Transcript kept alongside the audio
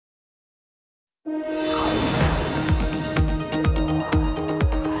I'm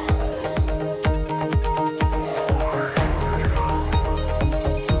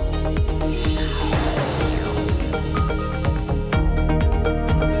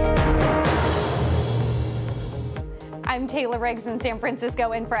Taylor Riggs in San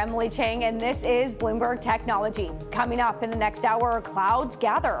Francisco in for Emily Chang, and this is Bloomberg Technology. Coming up in the next hour, clouds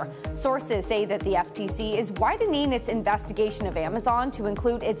gather. Sources say that the FTC is widening its investigation of Amazon to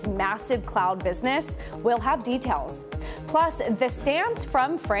include its massive cloud business. We'll have details. Plus, the stance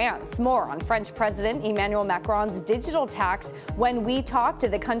from France. More on French President Emmanuel Macron's digital tax when we talk to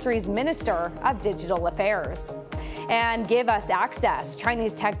the country's Minister of Digital Affairs. And give us access.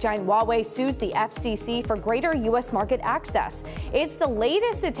 Chinese tech giant Huawei sues the FCC for greater U.S. market access. It's the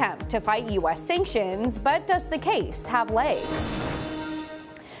latest attempt to fight U.S. sanctions, but does the case have legs?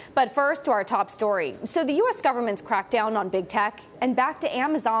 But first, to our top story. So the U.S. government's crackdown on big tech and back to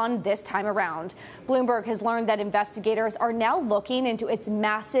Amazon this time around. Bloomberg has learned that investigators are now looking into its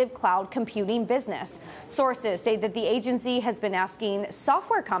massive cloud computing business. Sources say that the agency has been asking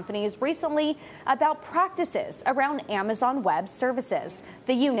software companies recently about practices around Amazon Web Services.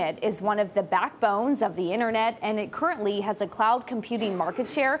 The unit is one of the backbones of the internet, and it currently has a cloud computing market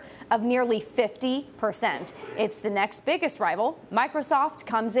share of nearly 50%. It's the next biggest rival. Microsoft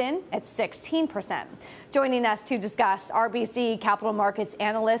comes in at 16%. Joining us to discuss, RBC capital markets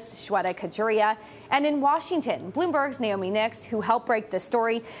analyst Shweta Kajuria, and in Washington, Bloomberg's Naomi Nix, who helped break the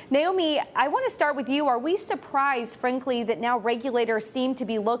story. Naomi, I want to start with you. Are we surprised, frankly, that now regulators seem to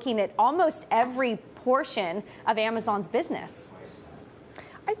be looking at almost every portion of Amazon's business?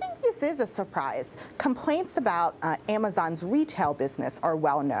 I think this is a surprise. Complaints about Amazon's retail business are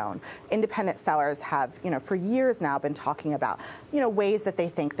well known. Independent sellers have, for years now been talking about, ways that they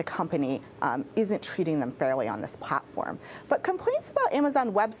think the company isn't treating them fairly on this platform. But complaints about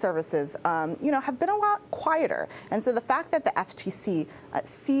Amazon Web Services, have been a lot quieter. And so the fact that the FTC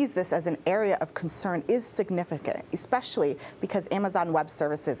sees this as an area of concern is significant, especially because Amazon Web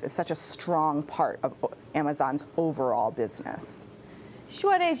Services is such a strong part of Amazon's overall business.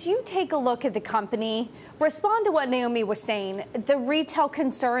 Shweta, as you take a look at the company, respond to what Naomi was saying. The retail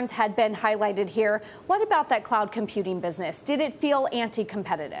concerns had been highlighted here. What about that cloud computing business? Did it feel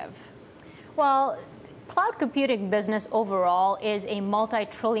anti-competitive? Well, cloud computing business overall is a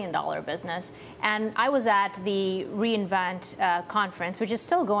multi-trillion-dollar business. And I was at the reInvent conference, which is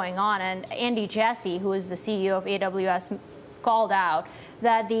still going on, and Andy Jassy, who is the CEO of AWS, called out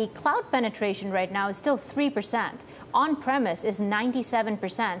that the cloud penetration right now is still 3%. On-premise is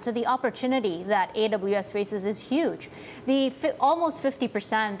 97%. So the opportunity that AWS faces is huge. The almost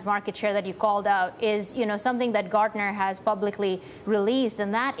 50% market share that you called out is, something that Gartner has publicly released,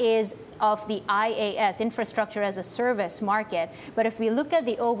 and that is of the IaaS, infrastructure as a service market. But if we look at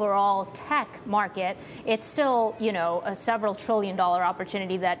the overall tech market, it's still, a several trillion-dollar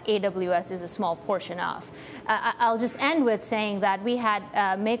opportunity that AWS is a small portion of. I'll just end with saying that we had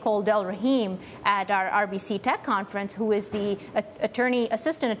Maycole Del-Rahim at our RBC Tech conference, who is the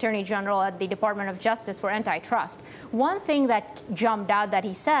Assistant Attorney General at the Department of Justice for Antitrust. One thing that jumped out that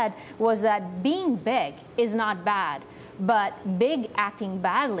he said was that being big is not bad, but big acting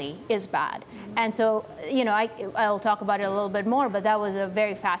badly is bad. And so, I'll talk about it a little bit more, but that was a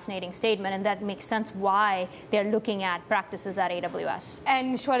very fascinating statement, and that makes sense why they're looking at practices at AWS.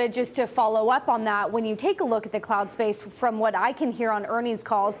 And Shweta, just to follow up on that, when you take a look at the cloud space, from what I can hear on earnings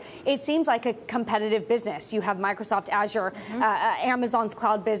calls, it seems like a competitive business. You have Microsoft Azure, Amazon's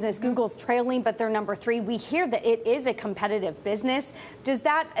cloud business, Google's trailing, but they're number 3. We hear that it is a competitive business. Does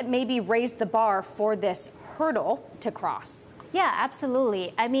that maybe raise the bar for this hurdle to cross? Yeah,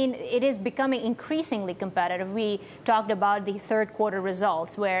 absolutely. I mean, it is becoming increasingly competitive. We talked about the third quarter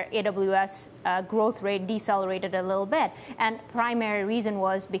results where AWS growth rate decelerated a little bit. And primary reason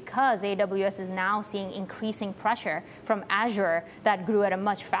was because AWS is now seeing increasing pressure from Azure that grew at a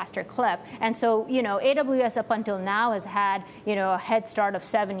much faster clip. And so, AWS up until now has had, a head start of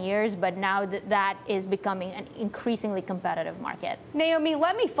 7 years, but now that is becoming an increasingly competitive market. Naomi,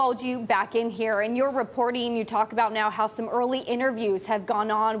 let me fold you back in here. In your reporting, you talk about now how some early interviews have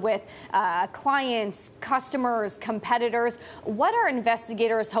gone on with clients, customers, competitors. What are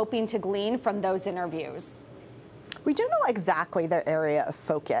investigators hoping to glean from those interviews? We don't know exactly their area of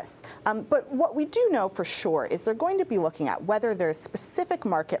focus, but what we do know for sure is they're going to be looking at whether there's specific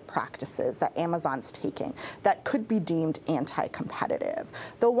market practices that Amazon's taking that could be deemed anti-competitive.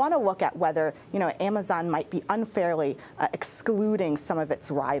 They'll want to look at whether, Amazon might be unfairly excluding some of its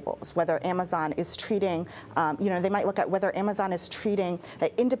rivals, whether Amazon is treating, they might look at whether Amazon is treating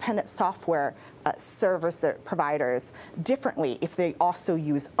independent software service providers differently if they also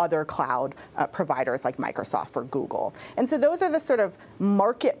use other cloud providers like Microsoft or Google. And so those are the sort of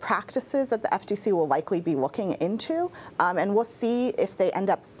market practices that the FTC will likely be looking into, and we'll see if they end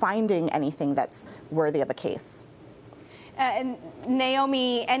up finding anything that's worthy of a case. And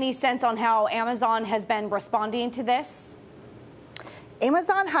Naomi, any sense on how Amazon has been responding to this?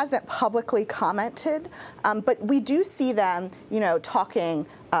 Amazon hasn't publicly commented, but we do see them, talking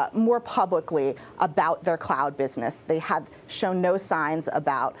more publicly about their cloud business. They have shown no signs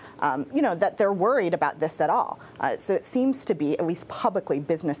about, that they're worried about this at all. So it seems to be, at least publicly,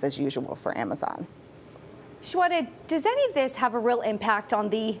 business as usual for Amazon. Shweta, does any of this have a real impact on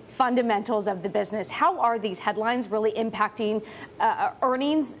the fundamentals of the business? How are these headlines really impacting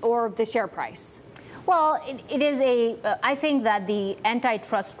earnings or the share price? Well, it is I think that the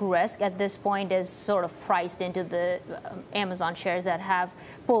antitrust risk at this point is sort of priced into the Amazon shares that have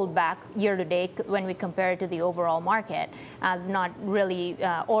pulled back year to date when we compare it to the overall market. Not really,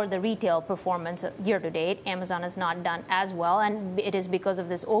 or the retail performance year to date, Amazon has not done as well, and it is because of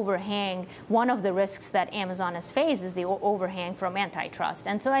this overhang. One of the risks that Amazon has faced is the overhang from antitrust.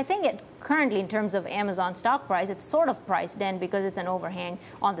 And so I think currently, in terms of Amazon stock price, it's sort of priced in because it's an overhang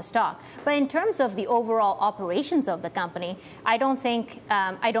on the stock. But in terms of the overall operations of the company, I don't think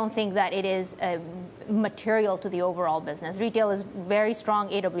that it is material to the overall business. Retail is very strong.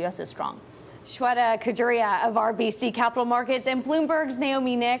 AWS is strong. Shweta Khajuria of RBC Capital Markets and Bloomberg's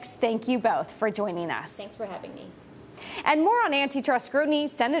Naomi Nix, thank you both for joining us. Thanks for having me. And more on antitrust scrutiny,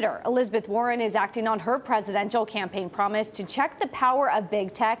 Senator Elizabeth Warren is acting on her presidential campaign promise to check the power of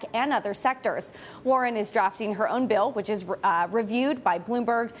big tech and other sectors. Warren is drafting her own bill, which is reviewed by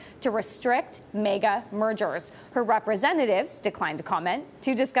Bloomberg to restrict mega mergers. Her representatives declined to comment.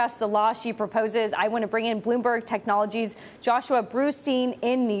 To discuss the law she proposes, I want to bring in Bloomberg Technology's Joshua Brustein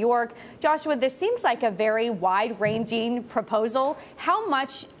in New York. Joshua, this seems like a very wide-ranging proposal. How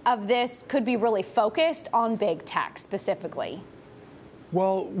much of this could be really focused on big tech specifically?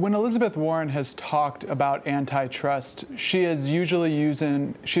 Well, when Elizabeth Warren has talked about antitrust, she has usually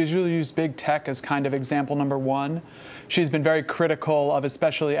used big tech as kind of example number one. She's been very critical of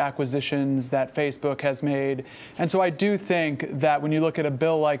especially acquisitions that Facebook has made. And so I do think that when you look at a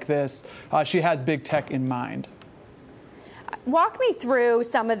bill like this, she has big tech in mind. Walk me through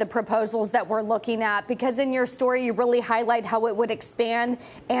some of the proposals that we're looking at, because in your story you really highlight how it would expand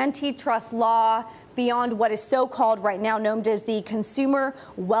antitrust law beyond what is so-called right now known as the Consumer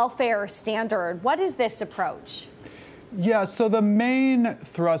Welfare Standard. What is this approach? Yeah, so the main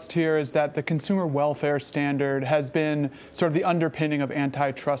thrust here is that the Consumer Welfare Standard has been sort of the underpinning of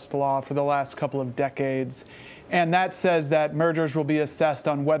antitrust law for the last couple of decades. And that says that mergers will be assessed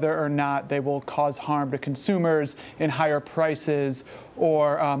on whether or not they will cause harm to consumers in higher prices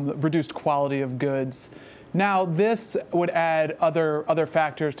or reduced quality of goods. Now, this would add other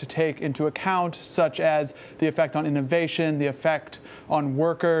factors to take into account, such as the effect on innovation, the effect on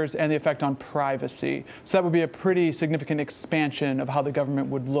workers, and the effect on privacy. So that would be a pretty significant expansion of how the government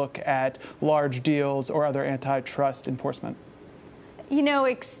would look at large deals or other antitrust enforcement. You know,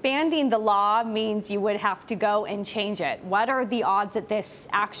 expanding the law means you would have to go and change it. What are the odds that this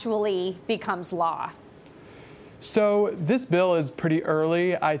actually becomes law? So this bill is pretty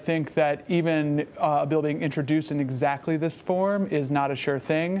early. I think that even a bill being introduced in exactly this form is not a sure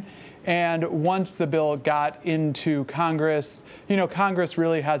thing. And once the bill got into Congress, Congress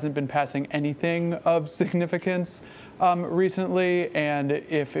really hasn't been passing anything of significance recently. And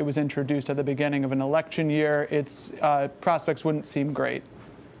if it was introduced at the beginning of an election year, its prospects wouldn't seem great.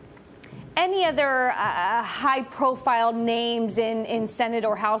 Any other high-profile names in Senate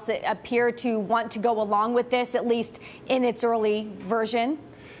or House that appear to want to go along with this, at least in its early version?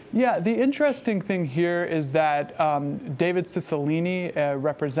 Yeah, the interesting thing here is that David Cicilline, a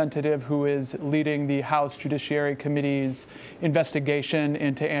representative who is leading the House Judiciary Committee's investigation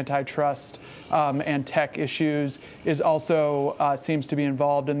into antitrust and tech issues, is also seems to be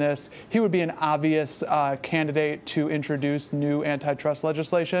involved in this. He would be an obvious candidate to introduce new antitrust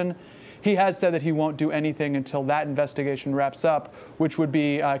legislation. He has said that he won't do anything until that investigation wraps up, which would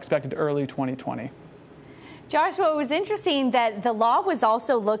be expected early 2020. Joshua, it was interesting that the law was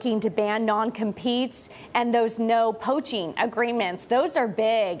also looking to ban non-competes and those no poaching agreements. Those are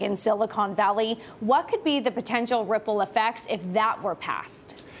big in Silicon Valley. What could be the potential ripple effects if that were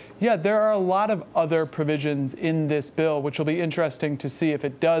passed? Yeah, there are a lot of other provisions in this bill, which will be interesting to see if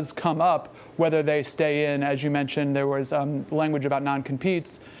it does come up, whether they stay in. As you mentioned, there was language about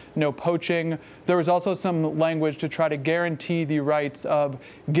non-competes, no poaching. There was also some language to try to guarantee the rights of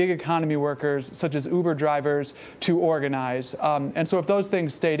gig economy workers, such as Uber drivers, to organize. And so if those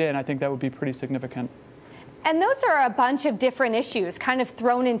things stayed in, I think that would be pretty significant. And those are a bunch of different issues kind of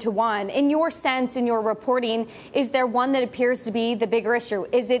thrown into one. In your sense, in your reporting, is there one that appears to be the bigger issue?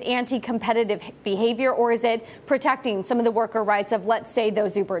 Is it anti-competitive behavior, or is it protecting some of the worker rights of, let's say,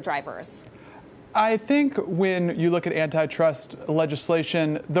 those Uber drivers? I think when you look at antitrust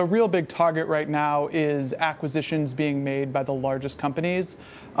legislation, the real big target right now is acquisitions being made by the largest companies.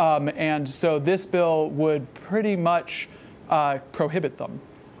 And so this bill would pretty much prohibit them.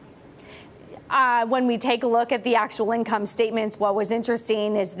 When we take a look at the actual income statements, what was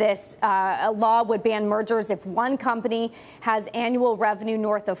interesting is this a law would ban mergers if one company has annual revenue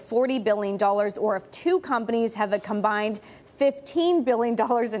north of $40 billion, or if two companies have a combined $15 billion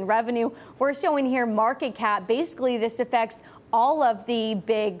in revenue. We're showing here market cap. Basically, this affects all of the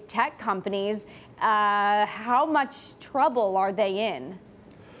big tech companies. How much trouble are they in?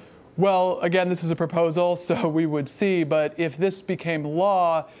 Well, again, this is a proposal, so we would see. But if this became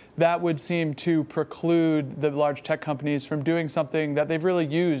law, that would seem to preclude the large tech companies from doing something that they've really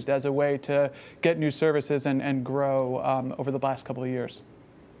used as a way to get new services and grow over the last couple of years.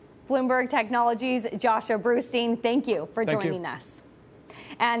 Bloomberg Technologies' Joshua Brustein, thank you for joining us.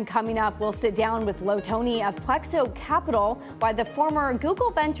 And coming up, we'll sit down with Lo Tony of Plexo Capital, why the former Google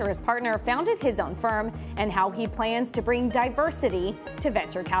Ventures partner founded his own firm, and how he plans to bring diversity to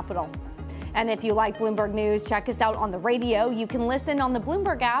venture capital. And if you like Bloomberg News, check us out on the radio. You can listen on the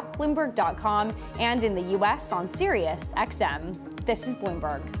Bloomberg app, Bloomberg.com, and in the U.S. on Sirius XM. This is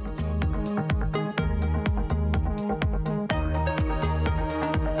Bloomberg.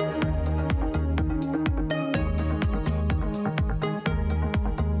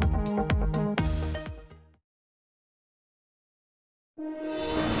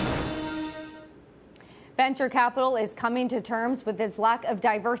 Venture capital is coming to terms with its lack of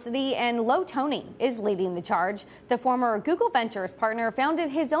diversity, and Lo Tony is leading the charge. The former Google Ventures partner founded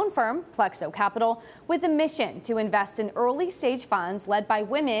his own firm, Plexo Capital, with a mission to invest in early-stage funds led by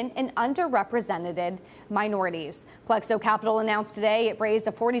women and underrepresented minorities. Plexo Capital announced today it raised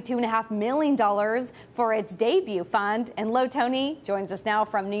a $42.5 million for its debut fund, and Lo Tony joins us now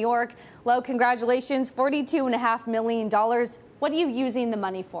from New York. Lo, congratulations, $42.5 million. What are you using the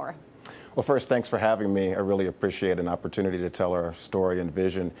money for? Well, first, thanks for having me. I really appreciate an opportunity to tell our story and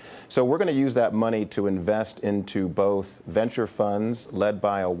vision. So we're going to use that money to invest into both venture funds led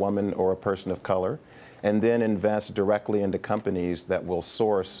by a woman or a person of color, and then invest directly into companies that will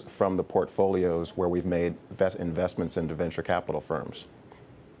source from the portfolios where we've made investments into venture capital firms.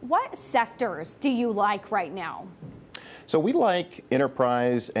 What sectors do you like right now? So we like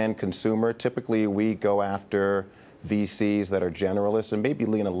enterprise and consumer. Typically, we go after VCs that are generalists and maybe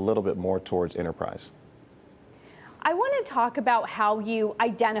lean a little bit more towards enterprise. I want to talk about how you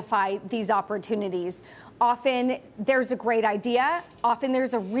identify these opportunities. Often there's a great idea, often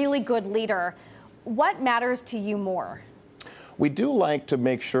there's a really good leader. What matters to you more? We do like to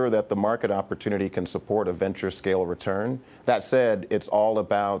make sure that the market opportunity can support a venture scale return. That said, it's all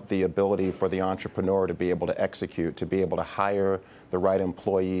about the ability for the entrepreneur to be able to execute, to be able to hire the right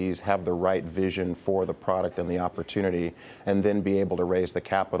employees, have the right vision for the product and the opportunity, and then be able to raise the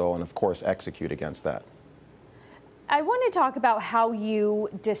capital and, of course, execute against that. I want to talk about how you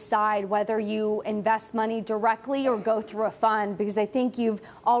decide whether you invest money directly or go through a fund, because I think you've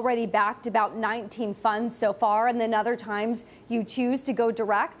already backed about 19 funds so far, and then other times you choose to go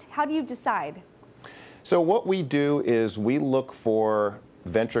direct. How do you decide? So what we do is we look for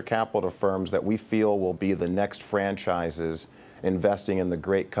venture capital firms that we feel will be the next franchises investing in the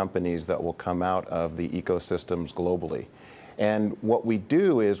great companies that will come out of the ecosystems globally. And what we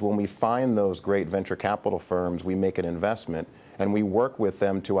do is when we find those great venture capital firms, we make an investment and we work with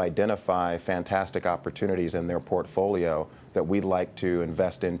them to identify fantastic opportunities in their portfolio that we'd like to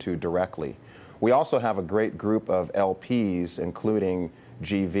invest into directly. We also have a great group of LPs, including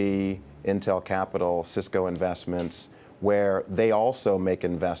GV, Intel Capital, Cisco Investments, where they also make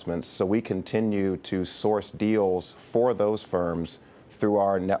investments. So we continue to source deals for those firms through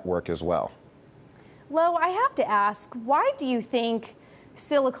our network as well. Lo, I have to ask, why do you think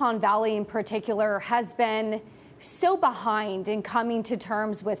Silicon Valley in particular has been so behind in coming to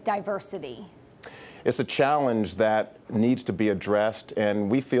terms with diversity? It's a challenge that needs to be addressed, and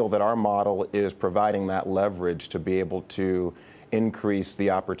we feel that our model is providing that leverage to be able to increase the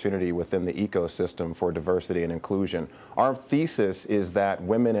opportunity within the ecosystem for diversity and inclusion. Our thesis is that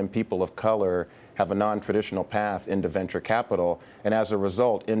women and people of color have a non-traditional path into venture capital, and as a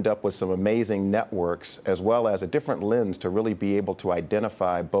result end up with some amazing networks as well as a different lens to really be able to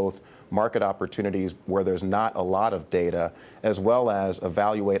identify both market opportunities where there's not a lot of data, as well as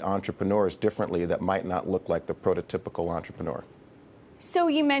evaluate entrepreneurs differently that might not look like the prototypical entrepreneur. So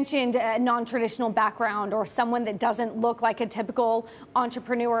you mentioned a non-traditional background or someone that doesn't look like a typical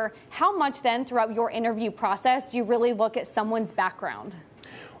entrepreneur. How much then throughout your interview process do you really look at someone's background?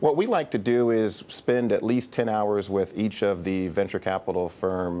 What we like to do is spend at least 10 hours with each of the venture capital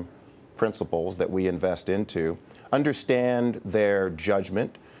firm principals that we invest into, understand their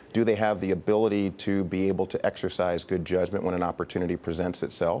judgment. Do they have the ability to be able to exercise good judgment when an opportunity presents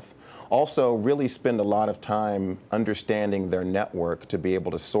itself? Also, really spend a lot of time understanding their network to be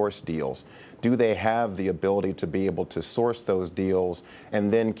able to source deals. Do they have the ability to be able to source those deals,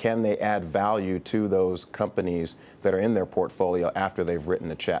 and then can they add value to those companies that are in their portfolio after they've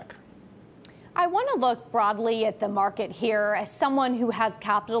written a check? I want to look broadly at the market here as someone who has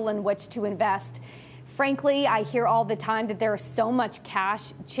capital in which to invest. Frankly, I hear all the time that there is so much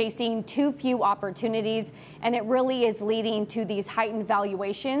cash chasing too few opportunities, and it really is leading to these heightened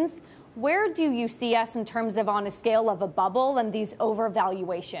valuations. Where do you see us in terms of on a scale of a bubble and these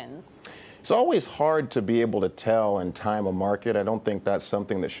overvaluations? It's always hard to be able to tell and time a market. I don't think that's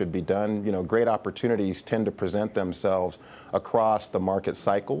something that should be done. You know, great opportunities tend to present themselves across the market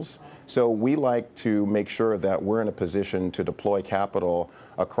cycles. So we like to make sure that we're in a position to deploy capital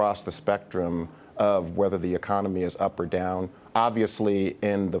across the spectrum of whether the economy is up or down. Obviously,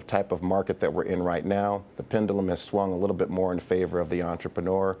 in the type of market that we're in right now, the pendulum has swung a little bit more in favor of the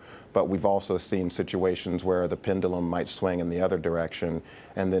entrepreneur, but we've also seen situations where the pendulum might swing in the other direction,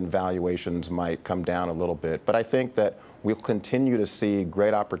 and then valuations might come down a little bit. But I think that we'll continue to see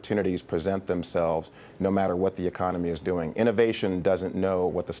great opportunities present themselves no matter what the economy is doing. Innovation doesn't know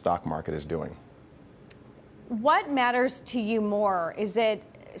what the stock market is doing. What matters to you more? Is it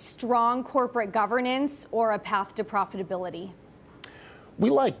strong corporate governance or a path to profitability? We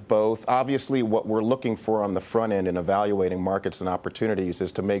like both. Obviously, what we're looking for on the front end in evaluating markets and opportunities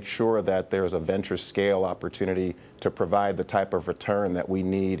is to make sure that there's a venture scale opportunity to provide the type of return that we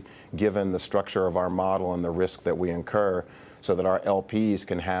need given the structure of our model and the risk that we incur, so that our LPs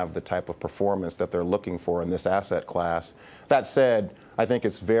can have the type of performance that they're looking for in this asset class. That said, I think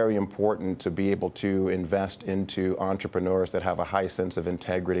it's very important to be able to invest into entrepreneurs that have a high sense of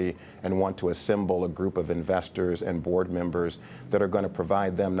integrity and want to assemble a group of investors and board members that are going to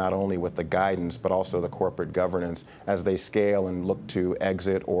provide them not only with the guidance but also the corporate governance as they scale and look to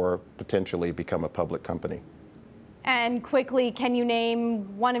exit or potentially become a public company. And quickly, can you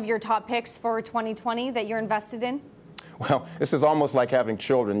name one of your top picks for 2020 that you're invested in? Well, this is almost like having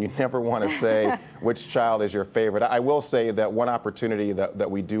children. You never want to say which child is your favorite. I will say that one opportunity that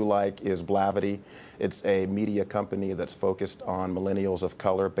we do like is Blavity. It's a media company that's focused on millennials of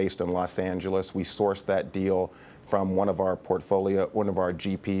color based in Los Angeles. We sourced that deal from one of our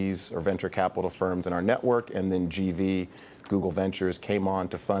GPs or venture capital firms in our network, and then GV, Google Ventures, came on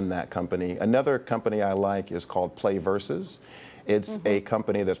to fund that company. Another company I like is called PlayVersus. It's a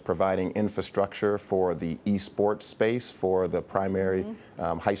company that's providing infrastructure for the esports space for the primary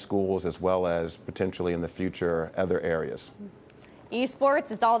high schools, as well as potentially in the future other areas.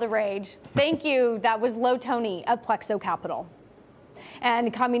 Esports, it's all the rage. Thank you. That was Lo Tony of Plexo Capital.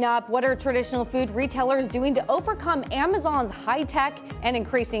 And coming up, what are traditional food retailers doing to overcome Amazon's high-tech and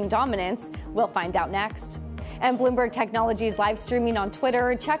increasing dominance? We'll find out next. And Bloomberg Technology is live streaming on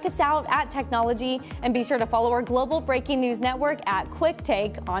Twitter. Check us out at Technology, and be sure to follow our global breaking news network at Quick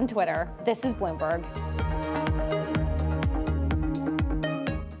Take on Twitter. This is Bloomberg.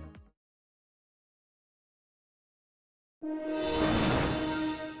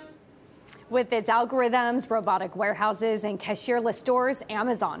 With its algorithms, robotic warehouses, and cashierless stores,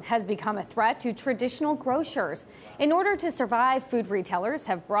 Amazon has become a threat to traditional grocers. In order to survive, food retailers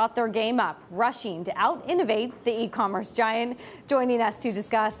have brought their game up, rushing to out-innovate the e-commerce giant. Joining us to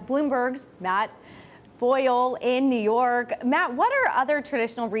discuss, Bloomberg's Matt Boyle in New York. Matt, what are other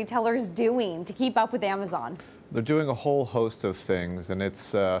traditional retailers doing to keep up with Amazon? They're doing a whole host of things, and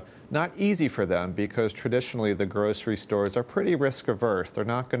it's not easy for them because traditionally the grocery stores are pretty risk averse. They're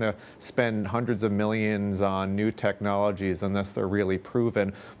not going to spend hundreds of millions on new technologies unless they're really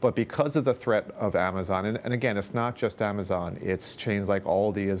proven. But because of the threat of Amazon, and again, it's not just Amazon, it's chains like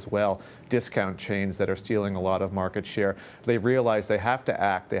Aldi as well, discount chains that are stealing a lot of market share, they realize they have to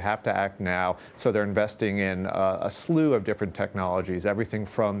act now. So they're investing in a slew of different technologies, everything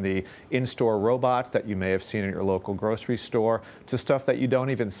from the in-store robots that you may have seen in your your local grocery store to stuff that you don't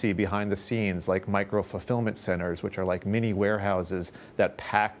even see behind the scenes, like micro-fulfillment centers, which are like mini warehouses that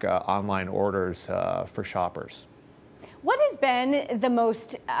pack online orders for shoppers. What has been the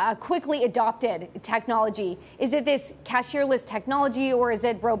most quickly adopted technology? Is it this cashierless technology, or is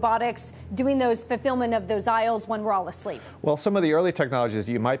it robotics doing those fulfillment of those aisles when we're all asleep? Well, some of the early technologies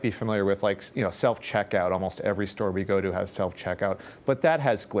you might be familiar with, like self-checkout. Almost every store we go to has self-checkout, but that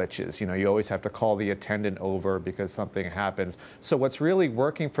has glitches. You always have to call the attendant over because something happens. So what's really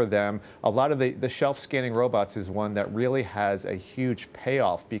working for them, a lot of the shelf-scanning robots is one that really has a huge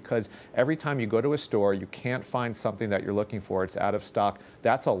payoff, because every time you go to a store, you can't find something that you're looking for, it's out of stock.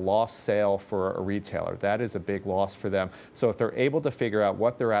 That's a lost sale for a retailer. That is a big loss for them. So if they're able to figure out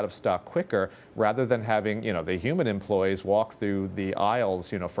what they're out of stock quicker, rather than having the human employees walk through the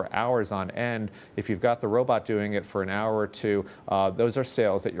aisles for hours on end, if you've got the robot doing it for an hour or two, those are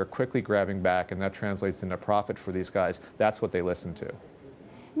sales that you're quickly grabbing back, and that translates into profit for these guys. That's what they listen to.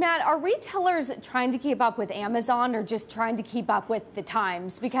 Matt, are retailers trying to keep up with Amazon, or just trying to keep up with the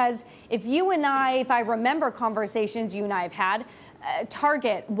times? Because if I remember conversations you and I have had,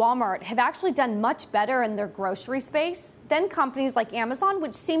 Target, Walmart have actually done much better in their grocery space than companies like Amazon,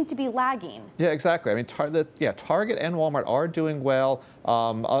 which seem to be lagging. Yeah, exactly. I mean, Target and Walmart are doing well.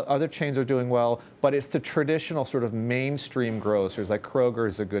 Other chains are doing well, but it's the traditional sort of mainstream grocers, like Kroger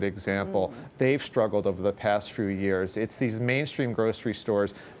is a good example. They've struggled over the past few years. It's these mainstream grocery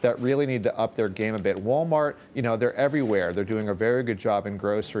stores that really need to up their game a bit. Walmart, they're everywhere. They're doing a very good job in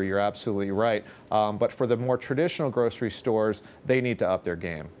grocery. You're absolutely right. But for the more traditional grocery stores, they need to up their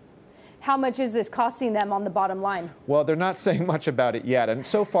game. How much is this costing them on the bottom line? Well, they're not saying much about it yet. And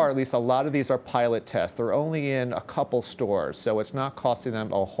so far, at least, a lot of these are pilot tests. They're only in a couple stores, so it's not costing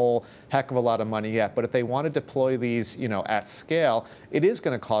them a whole heck of a lot of money yet. But if they want to deploy these, at scale, it is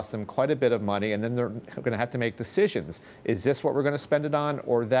going to cost them quite a bit of money. And then they're going to have to make decisions. Is this what we're going to spend it on,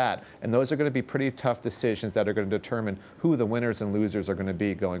 or that? And those are going to be pretty tough decisions that are going to determine who the winners and losers are going to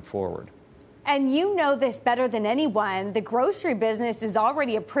be going forward. And you know this better than anyone. The grocery business is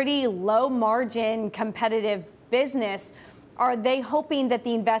already a pretty low margin competitive business. Are they hoping that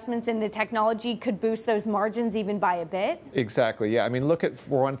the investments in the technology could boost those margins even by a bit? Exactly, yeah. I mean, look at,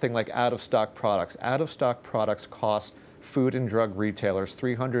 for one thing, like out-of-stock products. Out-of-stock products cost food and drug retailers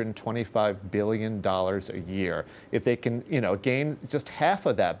 $325 billion a year. If they can, gain just half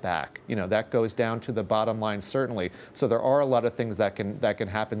of that back, that goes down to the bottom line, certainly. So there are a lot of things that can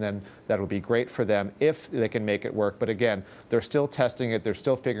happen then that will be great for them if they can make it work. But again, they're still testing it. They're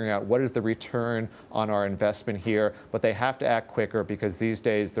still figuring out what is the return on our investment here. But they have to act quicker, because these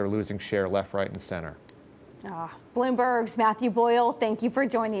days they're losing share left, right, and center. Bloomberg's Matthew Boyle, thank you for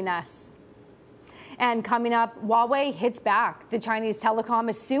joining us. And coming up, Huawei hits back. The Chinese telecom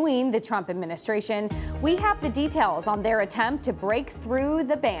is suing the Trump administration. We have the details on their attempt to break through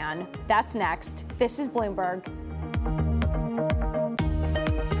the ban. That's next. This is Bloomberg.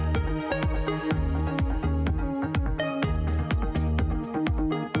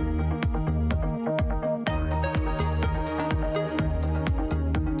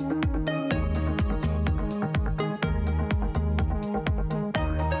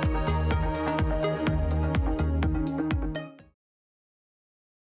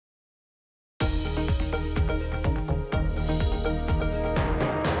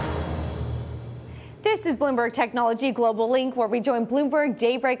 This is Bloomberg Technology Global Link, where we join Bloomberg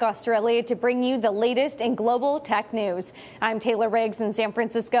Daybreak Australia to bring you the latest in global tech news. I'm Taylor Riggs in San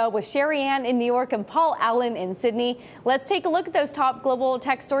Francisco with Sherry Ann in New York and Paul Allen in Sydney. Let's take a look at those top global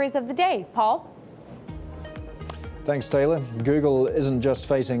tech stories of the day. Paul? Thanks, Taylor. Google isn't just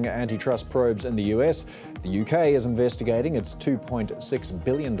facing antitrust probes in the US. The UK is investigating its $2.6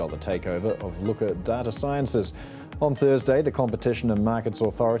 billion takeover of Looker Data Sciences. On Thursday, the Competition and Markets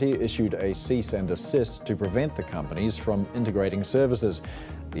Authority issued a cease and desist to prevent the companies from integrating services.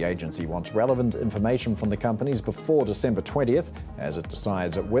 The agency wants relevant information from the companies before December 20th, as it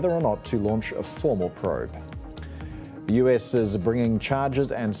decides whether or not to launch a formal probe. The US is bringing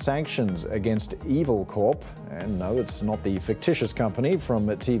charges and sanctions against Evil Corp. And no, it's not the fictitious company from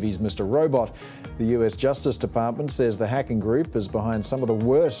TV's Mr. Robot. The US Justice Department says the hacking group is behind some of the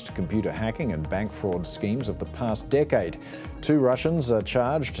worst computer hacking and bank fraud schemes of the past decade. 2 Russians are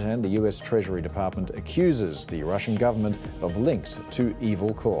charged, and the US Treasury Department accuses the Russian government of links to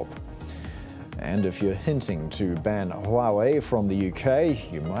Evil Corp. And if you're hinting to ban Huawei from the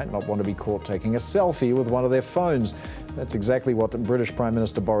UK, you might not want to be caught taking a selfie with one of their phones. That's exactly what British Prime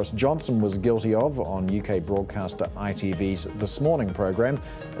Minister Boris Johnson was guilty of on UK broadcaster ITV's This Morning programme,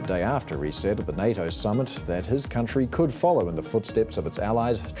 a day after he said at the NATO summit that his country could follow in the footsteps of its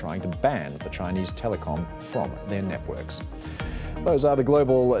allies trying to ban the Chinese telecom from their networks. Those are the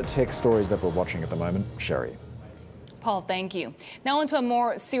global tech stories that we're watching at the moment. Sherry. Paul, thank you. Now on to a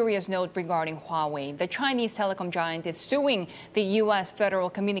more serious note regarding Huawei. The Chinese telecom giant is suing the U.S.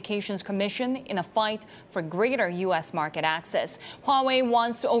 Federal Communications Commission in a fight for greater U.S. market access. Huawei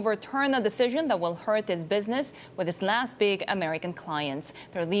wants to overturn a decision that will hurt its business with its last big American clients.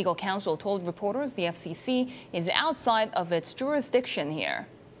 Their legal counsel told reporters the FCC is outside of its jurisdiction here.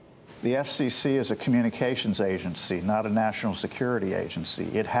 The FCC is a communications agency, not a national security agency.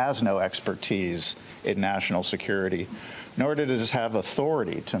 It has no expertise in national security, nor does it have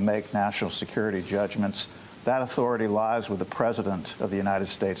authority to make national security judgments. That authority lies with the President of the United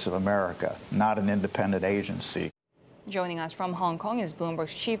States of America, not an independent agency. Joining us from Hong Kong is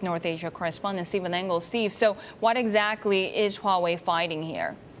Bloomberg's chief North Asia correspondent, Stephen Engel. Steve, so what exactly is Huawei fighting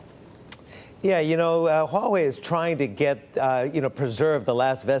here? Yeah, Huawei is trying to get, preserve the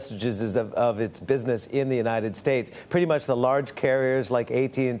last vestiges of its business in the United States. Pretty much the large carriers like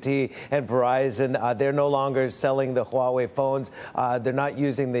AT&T and Verizon, they're no longer selling the Huawei phones. They're not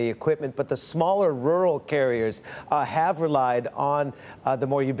using the equipment. But the smaller rural carriers have relied on the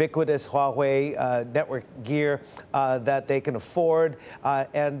more ubiquitous Huawei network gear that they can afford.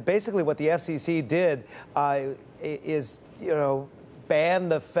 And basically what the FCC did is, ban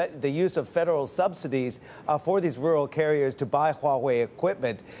the use of federal subsidies for these rural carriers to buy Huawei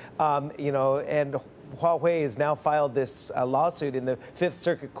equipment, and Huawei has now filed this lawsuit in the Fifth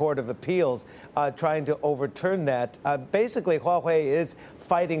Circuit Court of Appeals trying to overturn that. Basically, Huawei is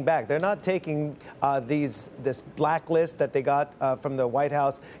fighting back. They're not taking this blacklist that they got from the White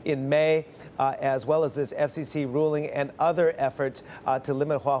House in May, as well as this FCC ruling and other efforts to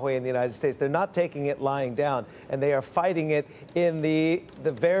limit Huawei in the United States. They're not taking it lying down, and they are fighting it in the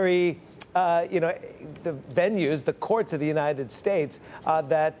very the venues, the courts of the United States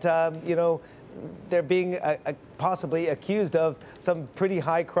that they're being possibly accused of some pretty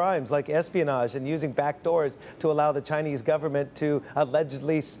high crimes like espionage and using backdoors to allow the Chinese government to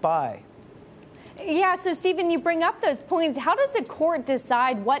allegedly spy. Yeah, so Stephen, you bring up those points. How does a court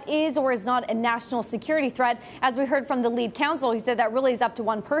decide what is or is not a national security threat? As we heard from the lead counsel, he said that really is up to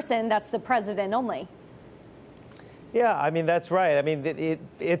one person. That's the president only. Yeah, I mean, that's right. I mean,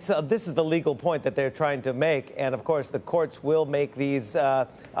 this is the legal point that they're trying to make. And of course, the courts will make these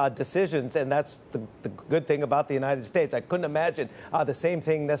decisions. And that's the good thing about the United States. I couldn't imagine the same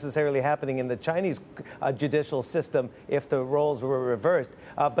thing necessarily happening in the Chinese judicial system if the roles were reversed.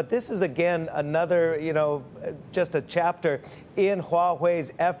 But this is, again, another, just a chapter in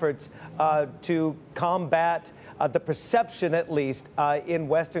Huawei's efforts to combat the perception, at least, in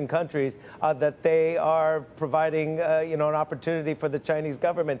Western countries that they are providing, an opportunity for the Chinese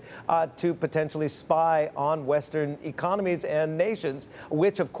government to potentially spy on Western economies and nations,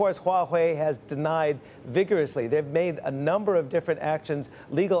 which, of course, Huawei has denied vigorously. They've made a number of different actions,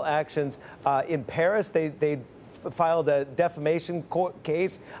 legal actions. In Paris, they filed a defamation court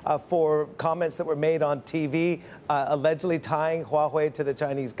case for comments that were made on TV, allegedly tying Huawei to the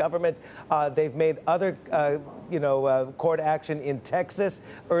Chinese government. They've made other, court action in Texas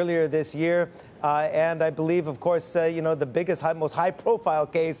earlier this year. And I believe, of course, the biggest, most high-profile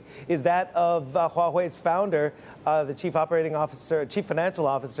case is that of Huawei's founder, the chief financial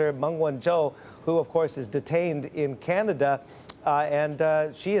officer, Meng Wanzhou, who, of course, is detained in Canada.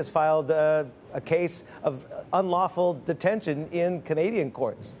 And she has filed a case of unlawful detention in Canadian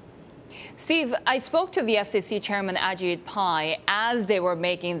courts. Steve, I spoke to the FCC chairman, Ajit Pai, as they were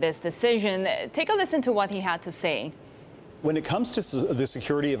making this decision. Take a listen to what he had to say. When it comes to the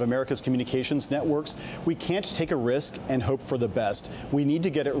security of America's communications networks, we can't take a risk and hope for the best. We need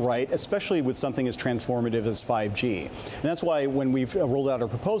to get it right, especially with something as transformative as 5G. And that's why when we've rolled out our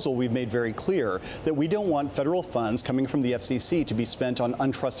proposal, we've made very clear that we don't want federal funds coming from the FCC to be spent on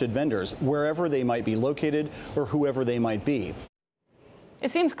untrusted vendors, wherever they might be located or whoever they might be. It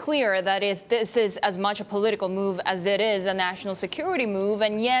seems clear that this is as much a political move as it is a national security move,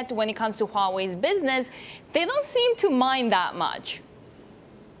 and yet when it comes to Huawei's business, they don't seem to mind that much.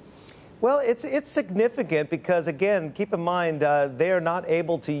 Well, it's significant because, again, keep in mind, they are not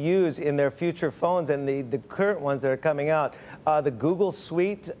able to use in their future phones and the current ones that are coming out, the Google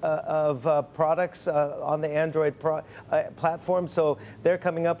suite of products on the Android platform. So they're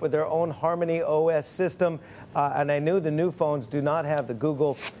coming up with their own Harmony OS system. And I knew the new phones do not have the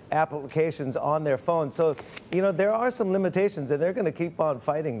Google applications on their phones. So, you know, there are some limitations, and they're going to keep on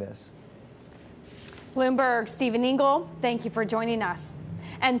fighting this. Bloomberg, Stephen Ingle, thank you for joining us.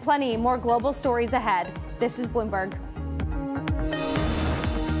 And plenty more global stories ahead. This is Bloomberg.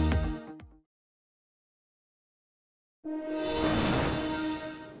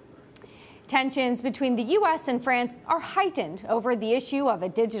 Tensions between the U.S. and France are heightened over the issue of a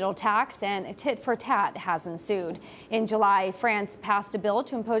digital tax, and a tit-for-tat has ensued. In July, France passed a bill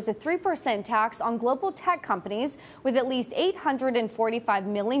to impose a 3% tax on global tech companies with at least $845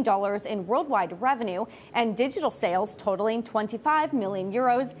 million in worldwide revenue and digital sales totaling 25 million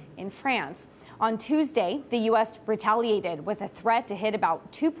euros in France. On Tuesday, the U.S. retaliated with a threat to hit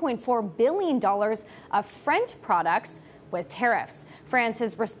about $2.4 billion of French products with tariffs. France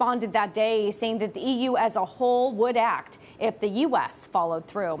has responded that day, saying that the EU as a whole would act if the U.S. followed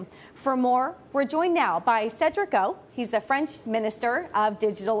through. For more, we're joined now by Cedric O. He's the French Minister of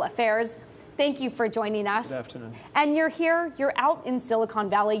Digital Affairs. Thank you for joining us. Good afternoon. And you're here, you're out in Silicon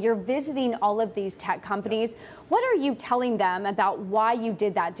Valley, you're visiting all of these tech companies. What are you telling them about why you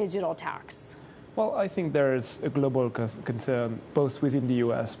did that digital tax? Well, I think there is a global concern, both within the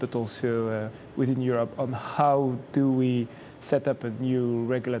US, but also within Europe, on how do we set up a new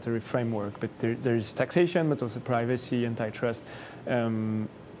regulatory framework. But there is taxation, but also privacy, antitrust,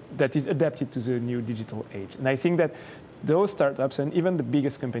 that is adapted to the new digital age. And I think that those startups and even the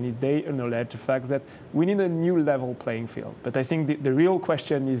biggest company, they acknowledge the fact that we need a new level playing field. But I think the real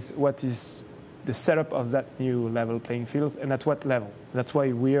question is what is the setup of that new level playing field and at what level? That's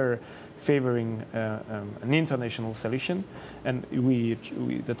why we are favoring an international solution, and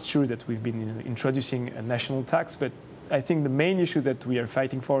that's true that we've been introducing a national tax, but I think the main issue that we are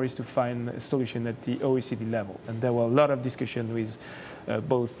fighting for is to find a solution at the OECD level, and there were a lot of discussion with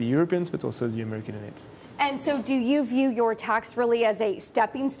both the Europeans but also the American Union. And so do you view your tax really as a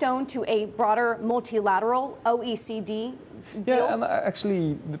stepping stone to a broader multilateral OECD deal? Yeah, and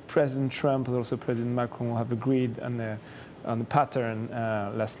actually President Trump and also President Macron have agreed on the pattern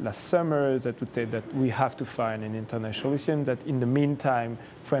last summer that would say that we have to find an international solution, that in the meantime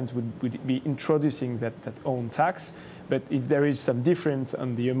France would be introducing that own tax, but if there is some difference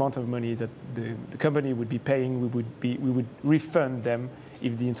on the amount of money that the company would be paying, we would refund them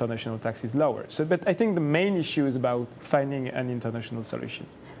if the international tax is lower. So, but I think the main issue is about finding an international solution.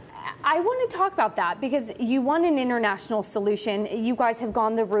 I want to talk about that because you want an international solution. You guys have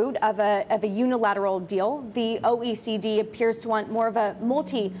gone the route of a unilateral deal. The OECD appears to want more of a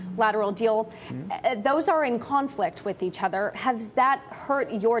multilateral deal. Mm-hmm. Those are in conflict with each other. Has that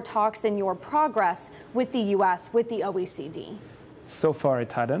hurt your talks and your progress with the U.S., with the OECD? So far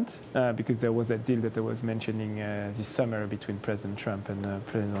it hadn't, because there was that deal that I was mentioning this summer between President Trump and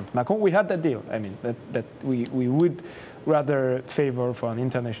President Macron. We had that deal. I mean, that we would rather favor for an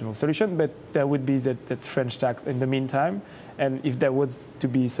international solution, but there would be that French tax in the meantime. And if there was to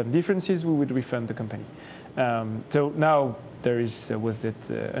be some differences, we would refund the company. So now there was that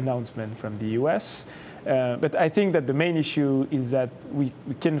announcement from the US. But I think that the main issue is that we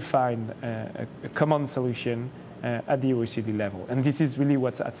can find a common solution at the OECD level. And this is really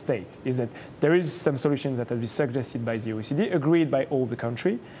what's at stake, is that there is some solutions that has been suggested by the OECD, agreed by all the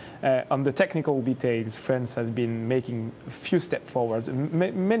country. On the technical details, France has been making a few steps forwards,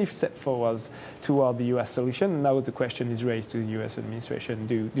 many steps forwards toward the US solution. And now the question is raised to the US administration,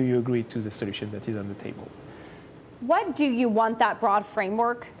 do you agree to the solution that is on the table? What do you want that broad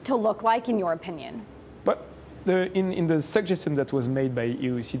framework to look like, in your opinion? But in the suggestion that was made by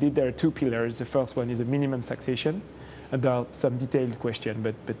OECD, there are two pillars. The first one is a minimum taxation. And there are some detailed questions,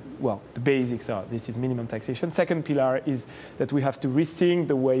 but well, the basics are this is minimum taxation. Second pillar is that we have to rethink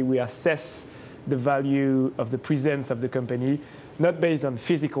the way we assess the value of the presence of the company, not based on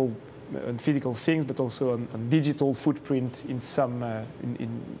physical things, but also on digital footprint in some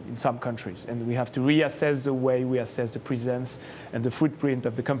countries. And we have to reassess the way we assess the presence and the footprint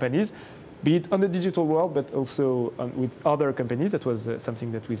of the companies, be it on the digital world, but also with other companies. That was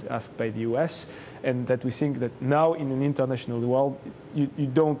something that was asked by the US, and that we think that now in an international world, you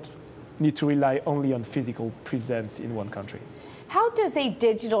don't need to rely only on physical presence in one country. How does a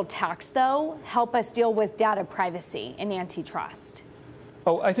digital tax, though, help us deal with data privacy and antitrust?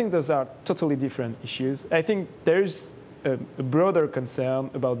 Oh, I think those are totally different issues. I think there's a broader concern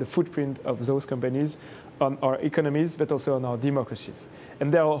about the footprint of those companies on our economies, but also on our democracies.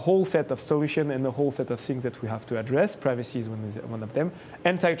 And there are a whole set of solutions and a whole set of things that we have to address. Privacy is one of them.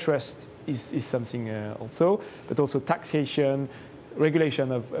 Antitrust is something also, but also taxation,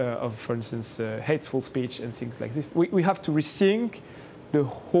 regulation of for instance, hateful speech and things like this. We have to rethink the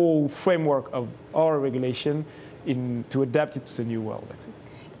whole framework of our regulation to adapt it to the new world, actually.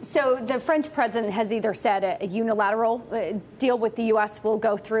 So the French president has either said a unilateral deal with the U.S. will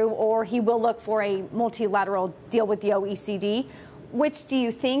go through, or he will look for a multilateral deal with the OECD. Which do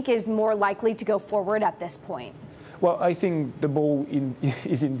you think is more likely to go forward at this point? Well, I think the ball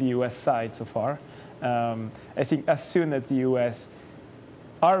is in the U.S. side so far. I think as soon as the U.S.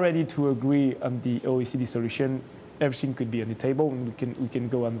 are ready to agree on the OECD solution, everything could be on the table, and we can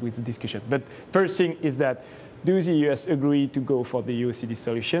go on with the discussion. But first thing is that, do the U.S. agree to go for the OECD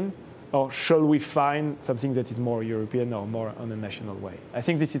solution, or shall we find something that is more European or more on a national way? I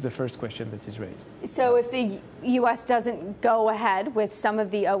think this is the first question that is raised. So if the U.S. doesn't go ahead with some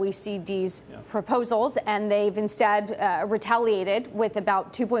of the OECD's proposals, and they've instead retaliated with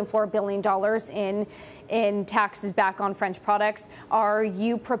about $2.4 billion in taxes back on French products, are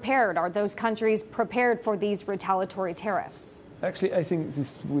you prepared? Are those countries prepared for these retaliatory tariffs? Actually, I think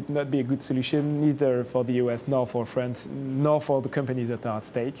this would not be a good solution, neither for the US, nor for France, nor for the companies that are at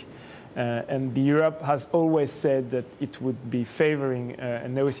stake. And Europe has always said that it would be favoring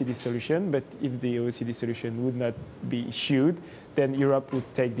an OECD solution, but if the OECD solution would not be issued, then Europe would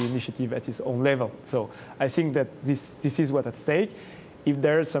take the initiative at its own level. So I think that this is what's at stake. If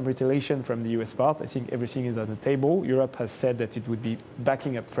there is some retaliation from the US part, I think everything is on the table. Europe has said that it would be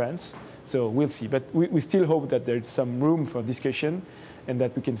backing up France. So we'll see. But we still hope that there's some room for discussion and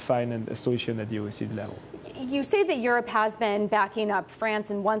that we can find a solution at the OECD level. You say that Europe has been backing up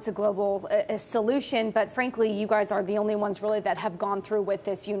France and wants a global solution, but frankly, you guys are the only ones really that have gone through with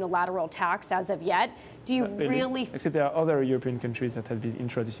this unilateral tax as of yet. Do you really? Actually, there are other European countries that have been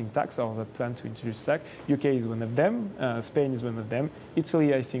introducing tax or that plan to introduce tax. UK is one of them. Spain is one of them.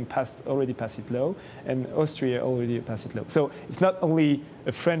 Italy, I think, already passed it law, and Austria already passed it law. So it's not only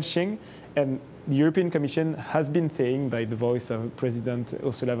a French thing, and the European Commission has been saying, by the voice of President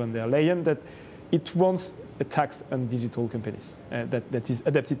Ursula von der Leyen, that it wants a tax on digital companies that is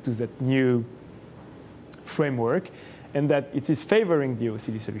adapted to that new framework, and that it is favoring the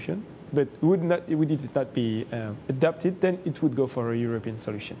OECD solution. But would it not be adopted, then it would go for a European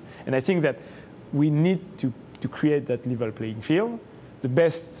solution. And I think that we need to create that level playing field. The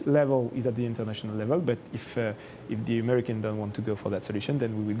best level is at the international level, but if the Americans don't want to go for that solution,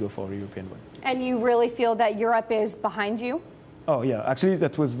 then we will go for a European one. And you really feel that Europe is behind you? Oh yeah, actually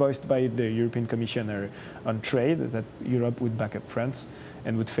that was voiced by the European Commissioner on Trade, that Europe would back up France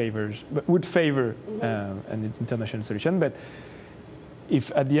and would favor an international solution. But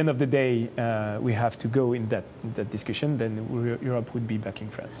if at the end of the day we have to go in that discussion, then Europe would be backing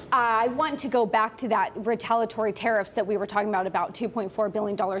France. I want to go back to that retaliatory tariffs that we were talking about $2.4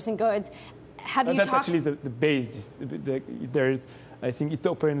 billion in goods. That's actually the base. I think it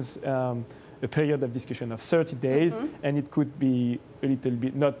opens a period of discussion of 30 days, and it could be a little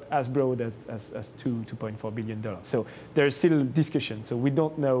bit not as broad as $2.4 billion. So there's still discussion. So we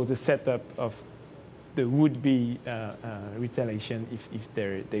don't know the setup of the would-be retaliation if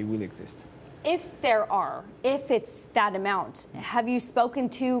they will exist. If it's that amount, have you spoken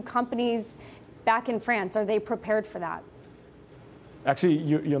to companies back in France? Are they prepared for that? Actually,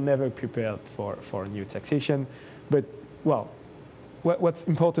 you're never prepared for new taxation. But, well, what's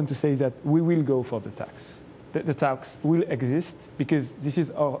important to say is that we will go for the tax. The tax will exist because this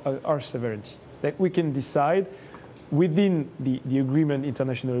is our sovereignty. Like we can decide within the agreement,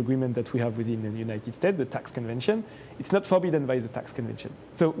 international agreement that we have within the United States, the tax convention. It's not forbidden by the tax convention.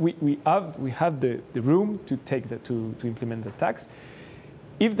 So we have the room to take to implement the tax.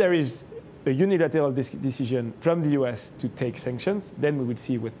 If there is a unilateral decision from the US to take sanctions, then we will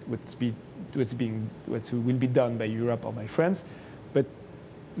see what will be done by Europe or by France. But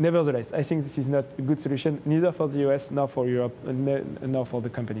nevertheless, I think this is not a good solution, neither for the US, nor for Europe, nor for the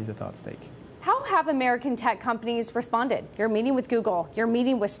companies that are at stake. How have American tech companies responded? You're meeting with Google, you're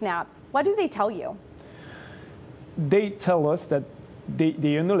meeting with Snap. What do they tell you? They tell us that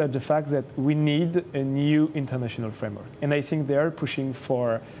they acknowledge the fact that we need a new international framework. And I think they are pushing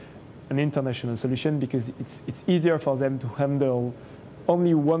for an international solution because it's easier for them to handle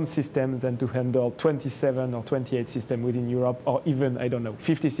only one system than to handle 27 or 28 systems within Europe, or even,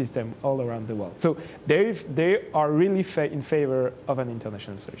 50 systems all around the world. So they are really in favor of an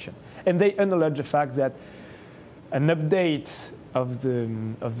international solution. And they acknowledge the fact that an update of the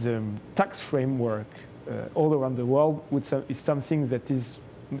tax framework all around the world is something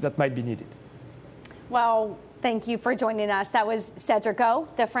that might be needed. Well, thank you for joining us. That was Cedric O,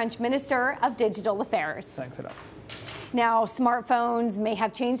 the French Minister of Digital Affairs. Thanks a lot. Now, smartphones may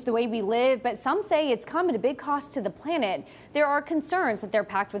have changed the way we live, but some say it's come at a big cost to the planet. There are concerns that they're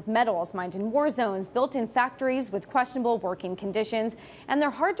packed with metals mined in war zones, built in factories with questionable working conditions, and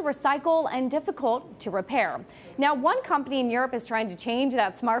they're hard to recycle and difficult to repair. Now, one company in Europe is trying to change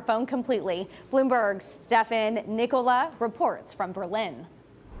that smartphone completely. Bloomberg's Stefan Nicola reports from Berlin.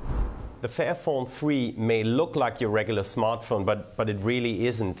 The Fairphone 3 may look like your regular smartphone, but it really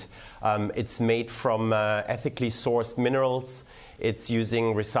isn't. It's made from ethically sourced minerals. It's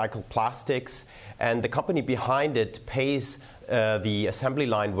using recycled plastics. And the company behind it pays the assembly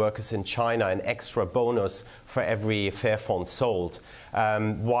line workers in China an extra bonus for every Fairphone sold.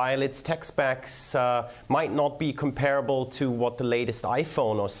 While its tech specs might not be comparable to what the latest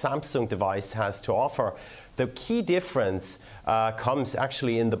iPhone or Samsung device has to offer, the key difference comes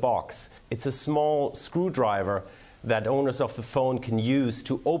actually in the box. It's a small screwdriver that owners of the phone can use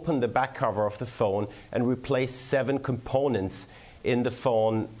to open the back cover of the phone and replace 7 components in the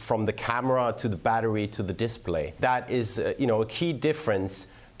phone, from the camera to the battery to the display. That is a key difference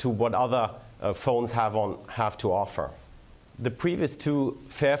to what other phones have to offer. The previous 2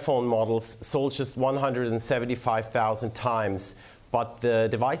 Fairphone models sold just 175,000 times. But the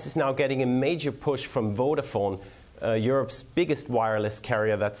device is now getting a major push from Vodafone, Europe's biggest wireless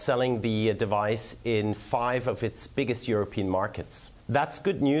carrier, that's selling the device in 5 of its biggest European markets. That's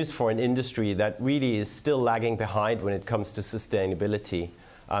good news for an industry that really is still lagging behind when it comes to sustainability.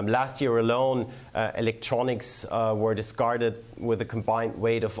 Last year alone, electronics were discarded with a combined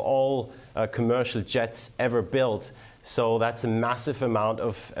weight of all commercial jets ever built. So that's a massive amount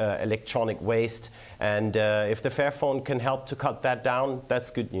of electronic waste. And if the Fairphone can help to cut that down,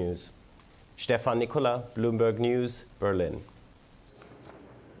 that's good news. Stefan Nicola, Bloomberg News, Berlin.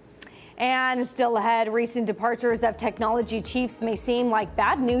 And still ahead, recent departures of technology chiefs may seem like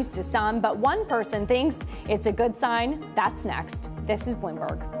bad news to some, but one person thinks it's a good sign. That's next. This is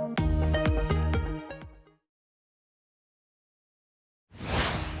Bloomberg.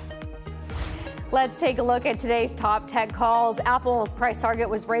 Let's take a look at today's top tech calls. Apple's price target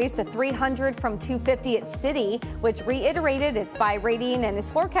was raised to $300 from $250 at Citi, which reiterated its buy rating and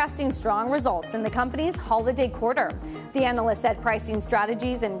is forecasting strong results in the company's holiday quarter. The analyst said pricing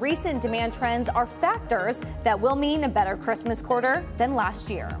strategies and recent demand trends are factors that will mean a better Christmas quarter than last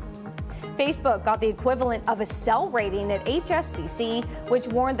year. Facebook got the equivalent of a sell rating at HSBC, which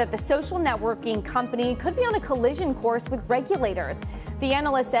warned that the social networking company could be on a collision course with regulators. The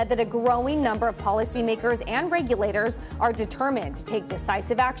analyst said that a growing number of policymakers and regulators are determined to take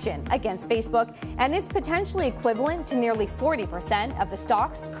decisive action against Facebook, and it's potentially equivalent to nearly 40% of the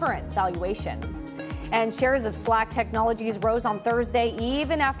stock's current valuation. And shares of Slack Technologies rose on Thursday,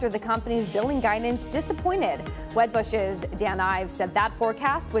 even after the company's billing guidance disappointed. Wedbush's Dan Ives said that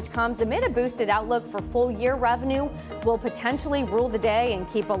forecast, which comes amid a boosted outlook for full-year revenue, will potentially rule the day and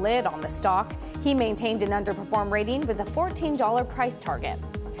keep a lid on the stock. He maintained an underperform rating with a $14 price target.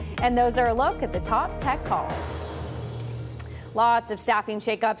 And those are a look at the top tech calls. Lots of staffing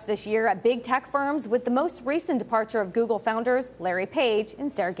shakeups this year at big tech firms, with the most recent departure of Google founders Larry Page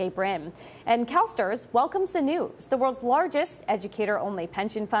and Sergey Brin. And CalSTRS welcomes the news. The world's largest educator-only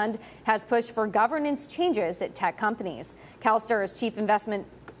pension fund has pushed for governance changes at tech companies. CalSTRS Chief Investment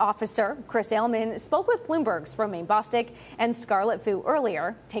Officer Chris Ailman spoke with Bloomberg's Romain Bostic and Scarlett Fu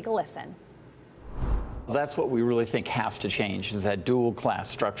earlier. Take a listen. That's what we really think has to change, is that dual class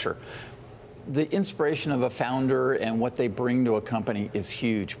structure. The inspiration of a founder and what they bring to a company is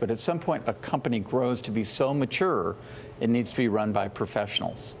huge, but at some point a company grows to be so mature, it needs to be run by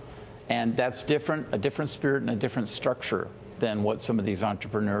professionals. And that's different, a different spirit and a different structure than what some of these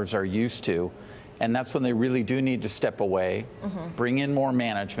entrepreneurs are used to. And that's when they really do need to step away, bring in more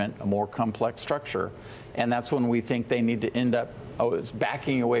management, a more complex structure. And that's when we think they need to end up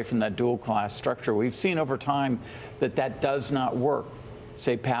backing away from that dual class structure. We've seen over time that that does not work.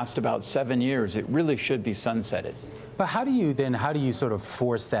 Say past about 7 years, it really should be sunsetted. But how do you sort of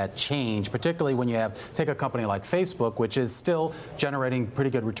force that change, particularly when you take a company like Facebook, which is still generating pretty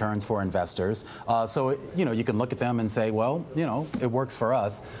good returns for investors? So, you can look at them and say, well, it works for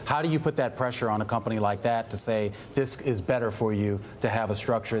us. How do you put that pressure on a company like that to say this is better for you to have a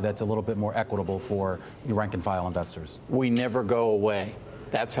structure that's a little bit more equitable for your rank and file investors? We never go away.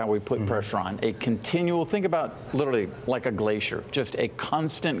 That's how we put pressure on. A continual, think about literally like a glacier, just a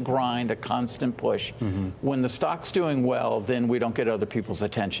constant grind, a constant push. When the stock's doing well, then we don't get other people's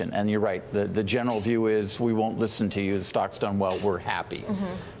attention. And you're right, the general view is we won't listen to you, the stock's done well, we're happy.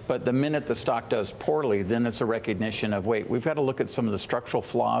 But the minute the stock does poorly, then it's a recognition of, wait, we've got to look at some of the structural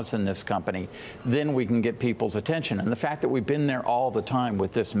flaws in this company. Then we can get people's attention. And the fact that we've been there all the time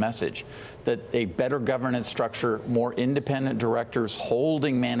with this message, that a better governance structure, more independent directors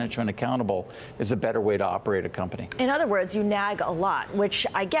holding management accountable is a better way to operate a company. In other words, you nag a lot, which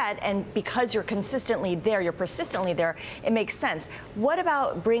I get, and because you're consistently there, you're persistently there, it makes sense. What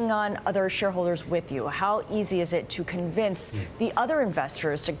about bringing on other shareholders with you? How easy is it to convince the other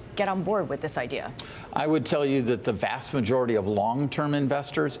investors to get on board with this idea? I would tell you that the vast majority of long-term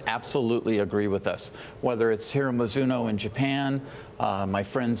investors absolutely agree with us, whether it's Hiro Mizuno in Japan, my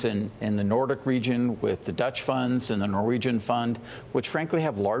friends in the Nordic region with the Dutch funds and the Norwegian fund, which frankly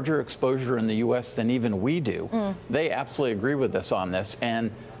have larger exposure in the U.S. than even we do. They absolutely agree with us on this.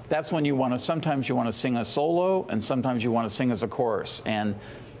 And that's when you want to, sometimes you want to sing a solo and sometimes you want to sing as a chorus. And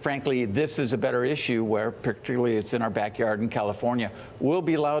frankly, this is a better issue where, particularly it's in our backyard in California, we'll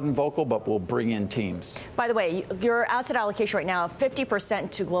be loud and vocal, but we'll bring in teams. By the way, your asset allocation right now, 50%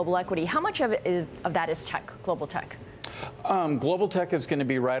 to global equity. How much of that is tech, global tech? Global tech is going to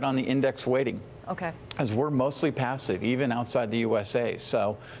be right on the index weighting. Okay. As we're mostly passive, even outside the USA.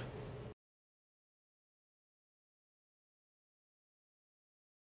 So